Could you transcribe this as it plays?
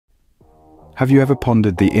Have you ever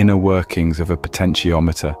pondered the inner workings of a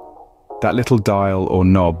potentiometer? That little dial or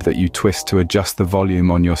knob that you twist to adjust the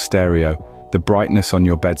volume on your stereo, the brightness on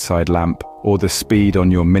your bedside lamp, or the speed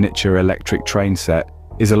on your miniature electric train set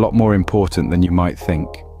is a lot more important than you might think.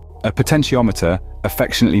 A potentiometer,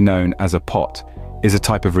 affectionately known as a pot, is a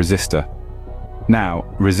type of resistor. Now,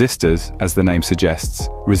 resistors, as the name suggests,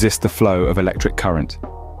 resist the flow of electric current.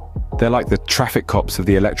 They're like the traffic cops of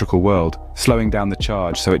the electrical world, slowing down the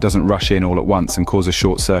charge so it doesn't rush in all at once and cause a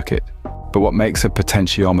short circuit. But what makes a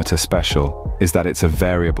potentiometer special is that it's a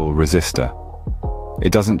variable resistor.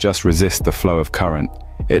 It doesn't just resist the flow of current,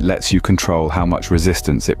 it lets you control how much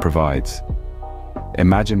resistance it provides.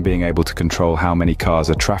 Imagine being able to control how many cars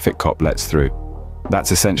a traffic cop lets through.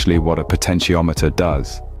 That's essentially what a potentiometer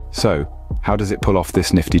does. So, how does it pull off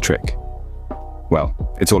this nifty trick? Well,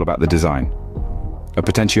 it's all about the design. A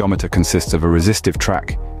potentiometer consists of a resistive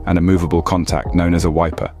track and a movable contact known as a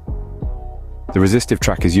wiper. The resistive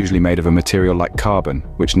track is usually made of a material like carbon,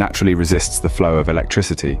 which naturally resists the flow of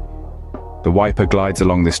electricity. The wiper glides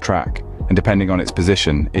along this track, and depending on its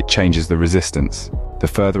position, it changes the resistance. The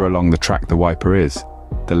further along the track the wiper is,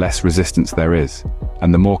 the less resistance there is,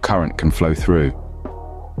 and the more current can flow through.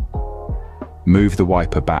 Move the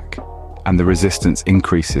wiper back, and the resistance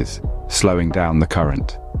increases, slowing down the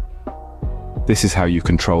current. This is how you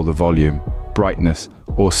control the volume, brightness,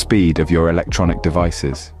 or speed of your electronic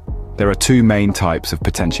devices. There are two main types of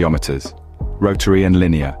potentiometers, rotary and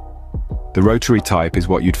linear. The rotary type is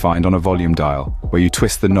what you'd find on a volume dial, where you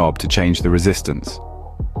twist the knob to change the resistance.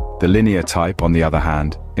 The linear type, on the other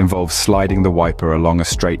hand, involves sliding the wiper along a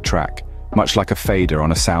straight track, much like a fader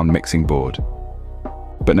on a sound mixing board.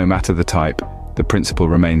 But no matter the type, the principle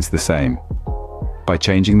remains the same. By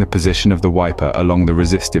changing the position of the wiper along the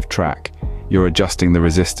resistive track, you're adjusting the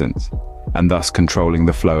resistance, and thus controlling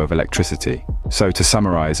the flow of electricity. So to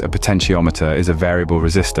summarize, a potentiometer is a variable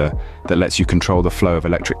resistor that lets you control the flow of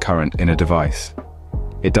electric current in a device.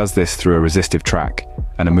 It does this through a resistive track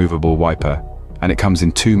and a movable wiper, and it comes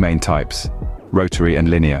in two main types, rotary and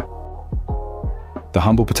linear. The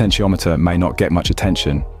humble potentiometer may not get much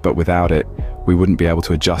attention, but without it, we wouldn't be able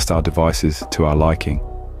to adjust our devices to our liking.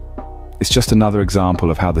 It's just another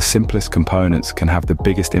example of how the simplest components can have the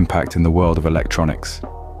biggest impact in the world of electronics.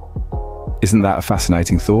 Isn't that a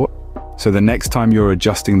fascinating thought? So the next time you're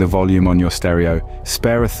adjusting the volume on your stereo,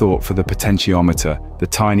 spare a thought for the potentiometer, the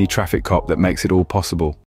tiny traffic cop that makes it all possible.